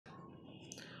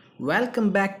Welcome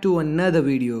back to another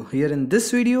video. Here in this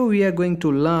video we are going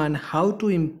to learn how to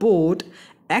import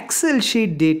Excel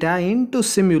sheet data into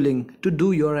Simulink to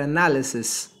do your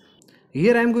analysis.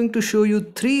 Here I am going to show you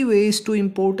 3 ways to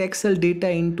import Excel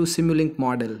data into Simulink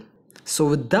model. So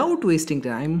without wasting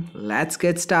time, let's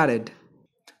get started.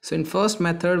 So in first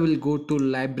method we'll go to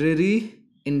library.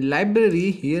 In library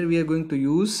here we are going to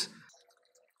use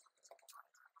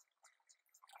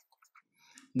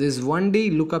this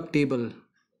 1D lookup table.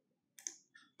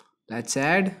 Let's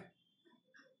add.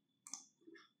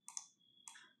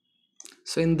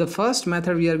 So in the first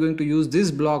method we are going to use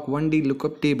this block 1D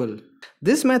lookup table.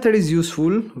 This method is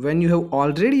useful when you have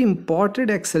already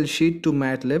imported Excel sheet to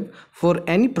MATLAB for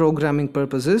any programming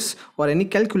purposes or any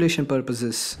calculation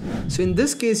purposes. So in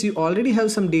this case you already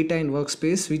have some data in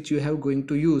workspace which you have going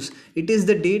to use. It is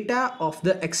the data of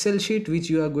the Excel sheet which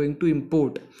you are going to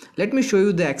import. Let me show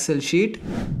you the Excel sheet.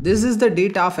 This is the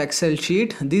data of Excel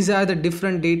sheet. These are the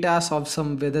different data of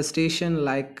some weather station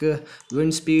like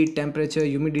wind speed, temperature,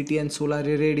 humidity and solar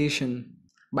irradiation.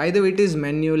 By the way, it is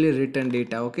manually written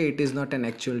data, okay? It is not an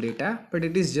actual data, but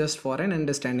it is just for an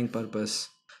understanding purpose.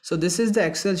 So this is the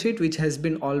Excel sheet which has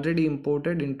been already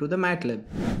imported into the MATLAB.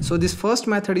 So this first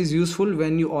method is useful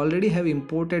when you already have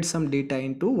imported some data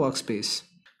into workspace.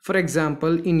 For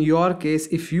example, in your case,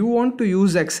 if you want to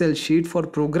use Excel sheet for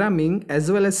programming as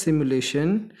well as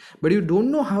simulation, but you don't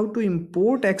know how to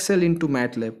import Excel into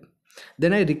MATLAB,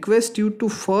 then I request you to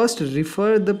first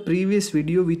refer the previous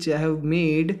video which I have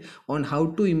made on how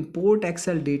to import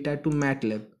Excel data to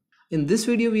MATLAB. In this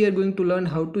video we are going to learn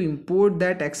how to import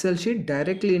that Excel sheet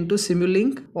directly into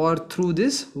Simulink or through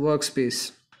this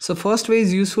workspace. So first way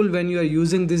is useful when you are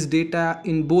using this data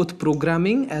in both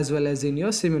programming as well as in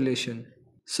your simulation.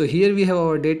 So here we have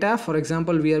our data. For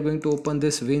example, we are going to open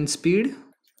this wind speed.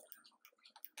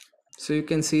 So you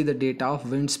can see the data of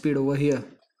wind speed over here.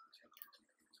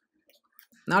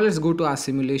 Now let's go to our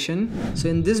simulation. So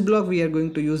in this block we are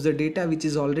going to use the data which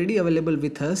is already available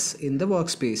with us in the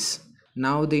workspace.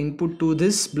 Now the input to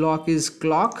this block is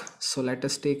clock. So let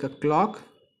us take a clock.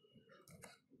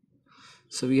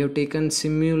 So we have taken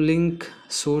Simulink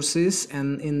sources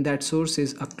and in that source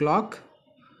is a clock.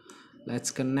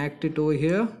 Let's connect it over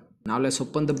here. Now let's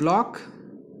open the block.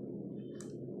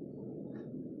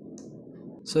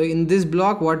 So in this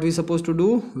block what we supposed to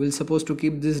do, we're supposed to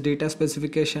keep this data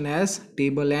specification as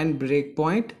table and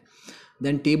breakpoint,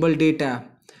 then table data.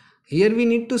 Here we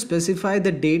need to specify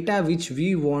the data which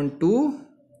we want to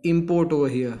import over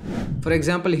here. For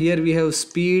example, here we have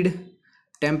speed,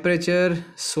 temperature,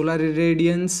 solar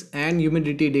irradiance and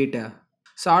humidity data.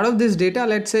 So out of this data,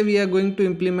 let's say we are going to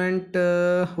implement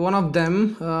one of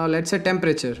them, let's say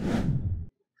temperature,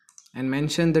 and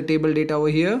mention the table data over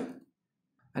here.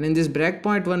 And in this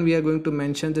breakpoint one we are going to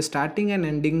mention the starting and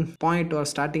ending point or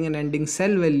starting and ending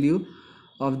cell value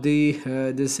of the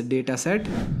this data set.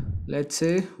 Let's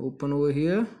say open over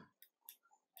here.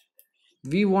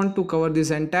 We want to cover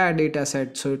this entire data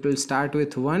set, so it will start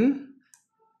with 1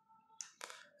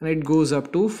 and it goes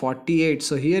up to 48.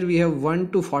 So here we have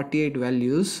 1 to 48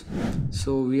 values,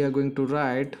 so we are going to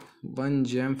write 1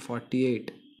 gem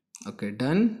 48. Okay,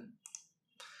 done.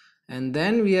 And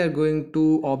then we are going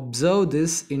to observe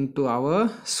this into our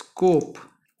scope.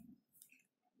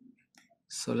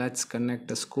 So let's connect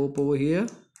the scope over here.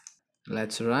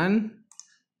 Let's run.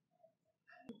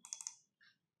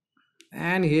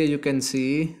 And here you can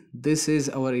see this is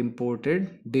our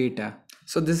imported data.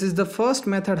 So this is the first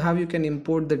method how you can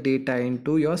import the data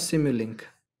into your Simulink.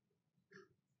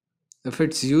 If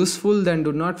it's useful, then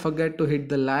do not forget to hit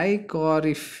the like, or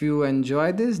if you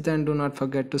enjoy this, then do not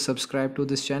forget to subscribe to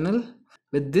this channel.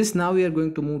 With this, now we are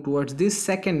going to move towards this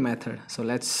second method. So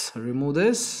let's remove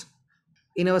this.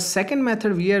 In our second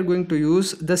method, we are going to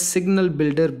use the signal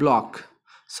builder block.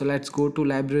 So let's go to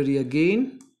library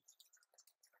again.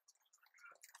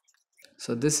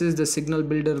 So this is the signal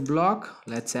builder block.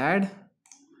 Let's add.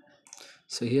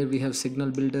 So here we have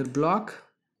signal builder block.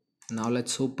 Now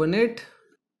let's open it.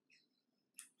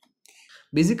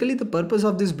 Basically the purpose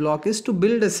of this block is to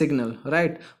build a signal,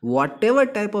 right? Whatever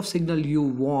type of signal you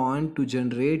want to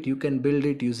generate, you can build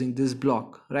it using this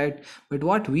block, right? But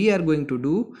what we are going to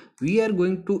do, we are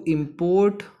going to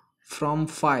import from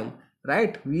file,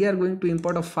 right? We are going to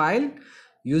import a file.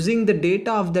 Using the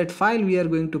data of that file, we are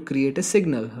going to create a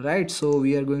signal, right? So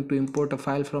we are going to import a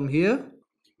file from here.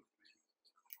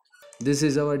 This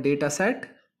is our data set.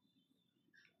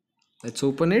 Let's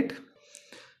open it.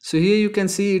 So here you can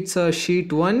see it's a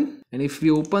sheet 1, and if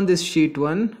we open this sheet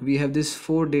 1, we have this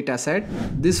 4 data set.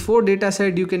 This 4 data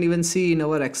set you can even see in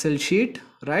our Excel sheet,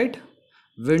 right?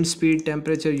 Wind speed,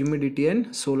 temperature, humidity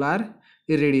and solar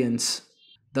irradiance.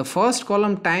 The first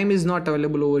column time is not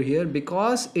available over here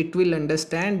because it will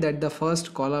understand that the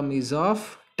first column is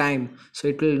of time, so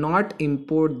it will not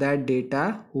import that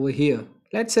data over here.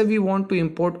 Let's say we want to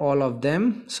import all of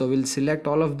them, so we'll select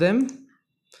all of them,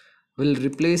 we'll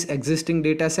replace existing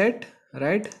data set,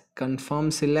 right? Confirm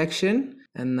selection,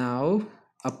 and now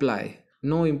apply.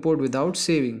 No import without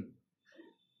saving.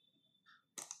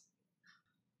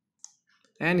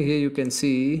 And here you can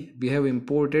see we have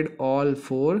imported all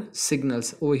 4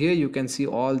 signals. Over here you can see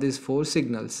all these 4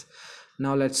 signals.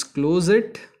 Now let's close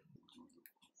it.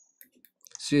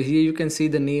 So here you can see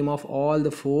the name of all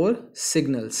the 4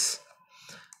 signals.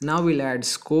 Now we'll add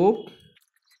scope.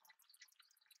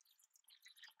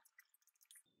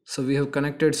 So we have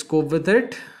connected scope with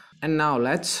it, and now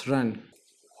let's run.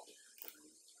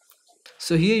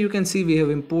 So here you can see we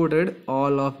have imported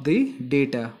all of the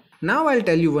data. Now I'll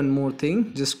tell you one more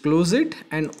thing. Just close it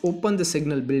and open the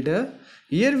signal builder.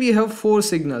 Here we have 4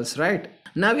 signals, right?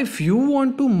 Now if you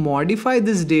want to modify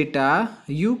this data,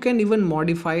 you can even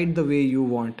modify it the way you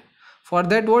want. For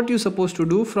that, what you're supposed to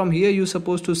do, from here you're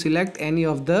supposed to select any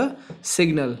of the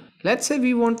signal. Let's say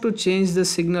we want to change the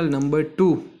signal number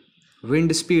 2,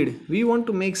 wind speed. We want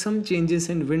to make some changes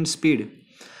in wind speed,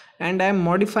 and I'm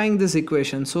modifying this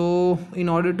equation. So in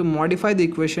order to modify the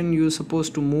equation, you're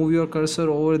supposed to move your cursor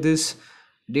over this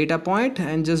data point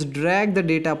and just drag the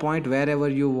data point wherever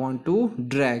you want to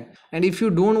drag. And if you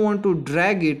don't want to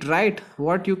drag it, right,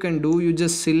 what you can do, you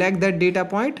just select that data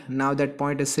point. Now that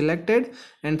point is selected,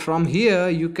 and from here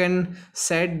you can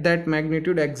set that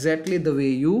magnitude exactly the way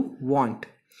you want.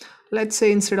 Let's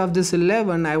say instead of this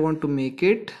 11, I want to make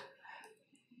it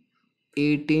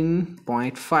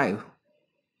 18.5.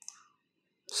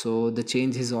 So the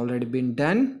change has already been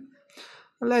done.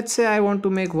 Let's say I want to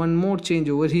make one more change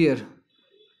over here.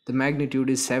 The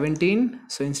magnitude is 17,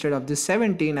 so instead of this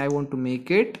 17, I want to make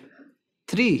it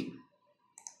 3,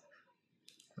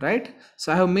 right?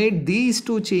 So I have made these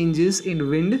 2 changes in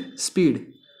wind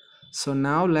speed. So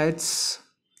now let's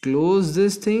close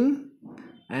this thing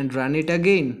and run it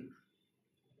again,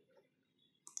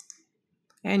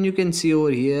 and you can see over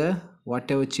here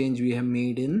whatever change we have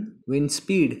made in wind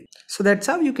speed. So that's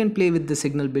how you can play with the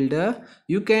signal builder.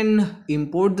 You can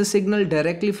import the signal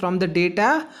directly from the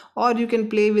data, or you can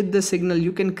play with the signal.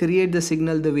 You can create the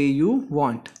signal the way you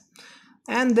want.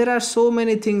 And there are so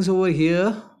many things over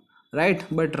here, right?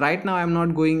 But right now I'm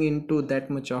not going into that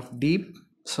much of deep.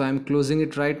 So I'm closing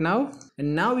it right now.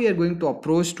 And now we are going to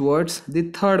approach towards the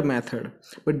third method.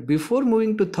 But before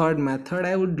moving to third method,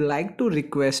 I would like to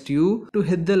request you to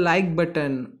hit the like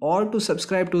button or to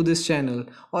subscribe to this channel,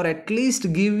 or at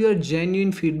least give your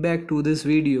genuine feedback to this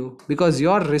video, because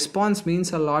your response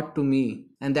means a lot to me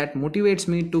and that motivates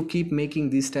me to keep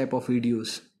making these type of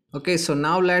videos. Okay, so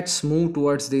now let's move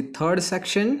towards the third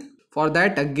section. For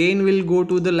that, again we'll go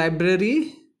to the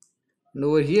library, and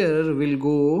over here we'll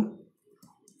go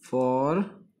for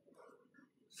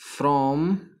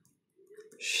from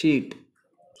sheet.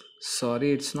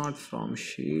 Sorry, it's not from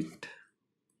sheet.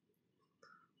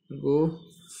 Go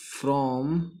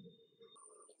from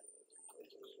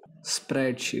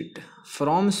spreadsheet.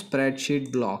 From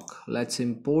spreadsheet block. Let's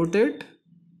import it.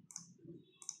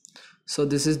 So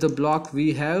this is the block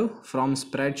we have from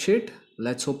spreadsheet.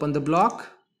 Let's open the block.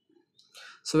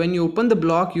 So when you open the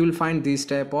block, you will find these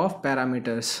type of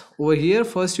parameters. Over here,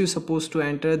 first you're supposed to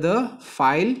enter the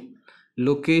file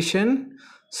location.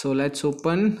 So let's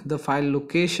open the file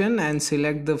location and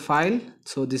select the file.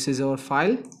 So this is our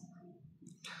file.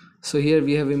 So here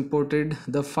we have imported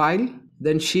the file.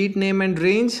 Then sheet name and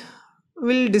range,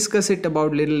 we'll discuss it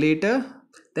about little later.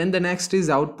 Then the next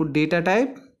is output data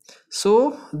type.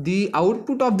 So the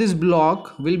output of this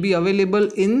block will be available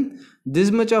in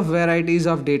this much of varieties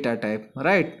of data type,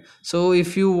 right? So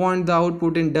if you want the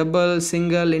output in double,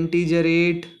 single, integer,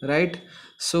 8, right?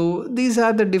 So these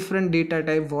are the different data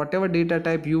type. Whatever data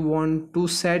type you want to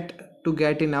set to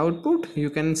get in output, you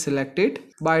can select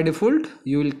it. By default,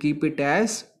 you will keep it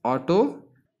as auto.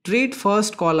 Treat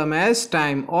first column as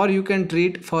time, or you can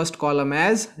treat first column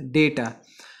as data.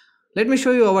 Let me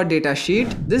show you our data sheet.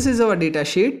 This is our data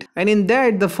sheet, and in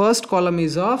that the first column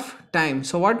is of time.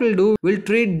 So what we'll do, we'll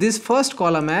treat this first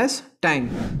column as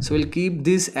time. So we'll keep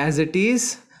this as it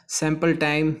is, sample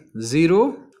time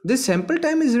 0. This sample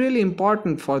time is really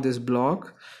important for this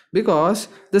block, because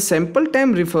the sample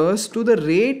time refers to the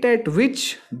rate at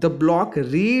which the block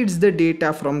reads the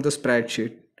data from the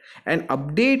spreadsheet and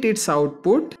update its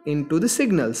output into the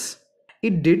signals.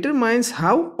 It determines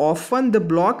how often the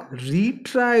block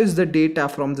retrieves the data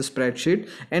from the spreadsheet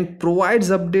and provides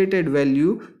updated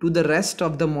value to the rest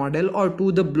of the model or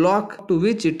to the block to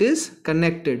which it is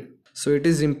connected. So it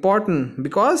is important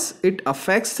because it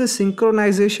affects the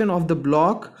synchronization of the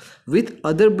block with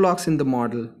other blocks in the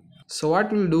model. So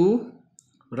what we'll do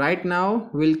right now,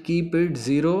 we'll keep it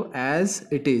 0 as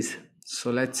it is.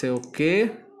 So let's say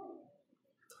OK.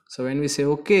 So when we say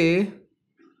OK,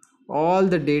 all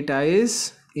the data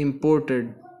is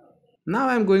imported. Now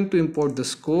I'm going to import the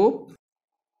scope.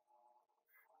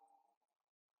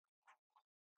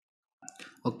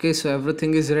 Okay, so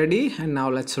everything is ready, and now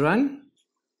let's run.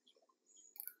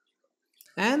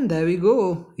 And there we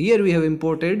go. Here we have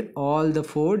imported all the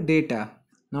 4 data.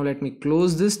 Now let me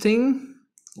close this thing,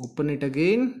 open it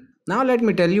again. Now let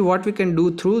me tell you what we can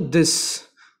do through this.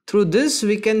 Through this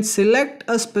we can select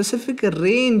a specific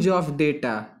range of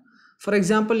data. For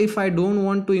example, if I don't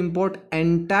want to import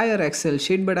entire Excel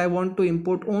sheet, but I want to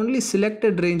import only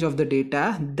selected range of the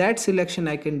data, that selection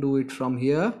I can do it from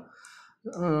here.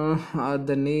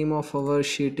 The name of our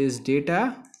sheet is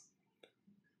data.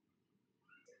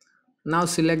 Now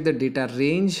select the data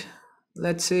range.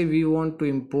 Let's say we want to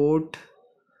import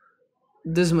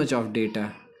this much of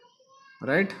data,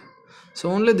 right? So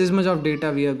only this much of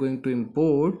data we are going to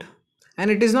import, and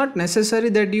it is not necessary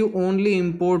that you only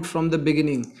import from the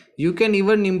beginning. You can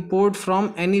even import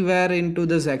from anywhere into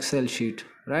this Excel sheet,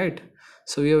 right?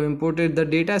 So we have imported the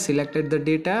data, selected the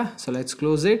data. So let's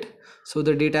close it. So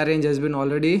the data range has been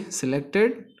already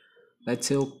selected. Let's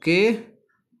say OK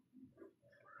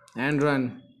and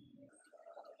run.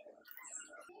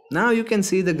 Now you can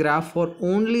see the graph for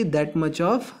only that much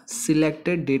of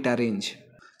selected data range.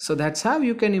 So that's how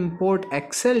you can import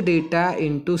Excel data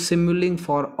into Simulink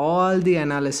for all the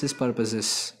analysis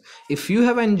purposes. If you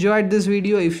have enjoyed this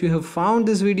video, if you have found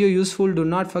this video useful, do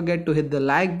not forget to hit the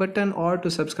like button or to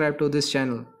subscribe to this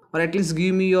channel, or at least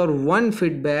give me your one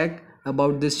feedback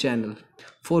about this channel.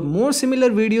 For more similar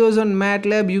videos on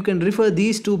MATLAB, you can refer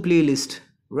these 2 playlists,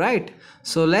 right?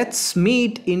 So let's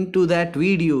meet into that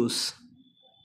videos.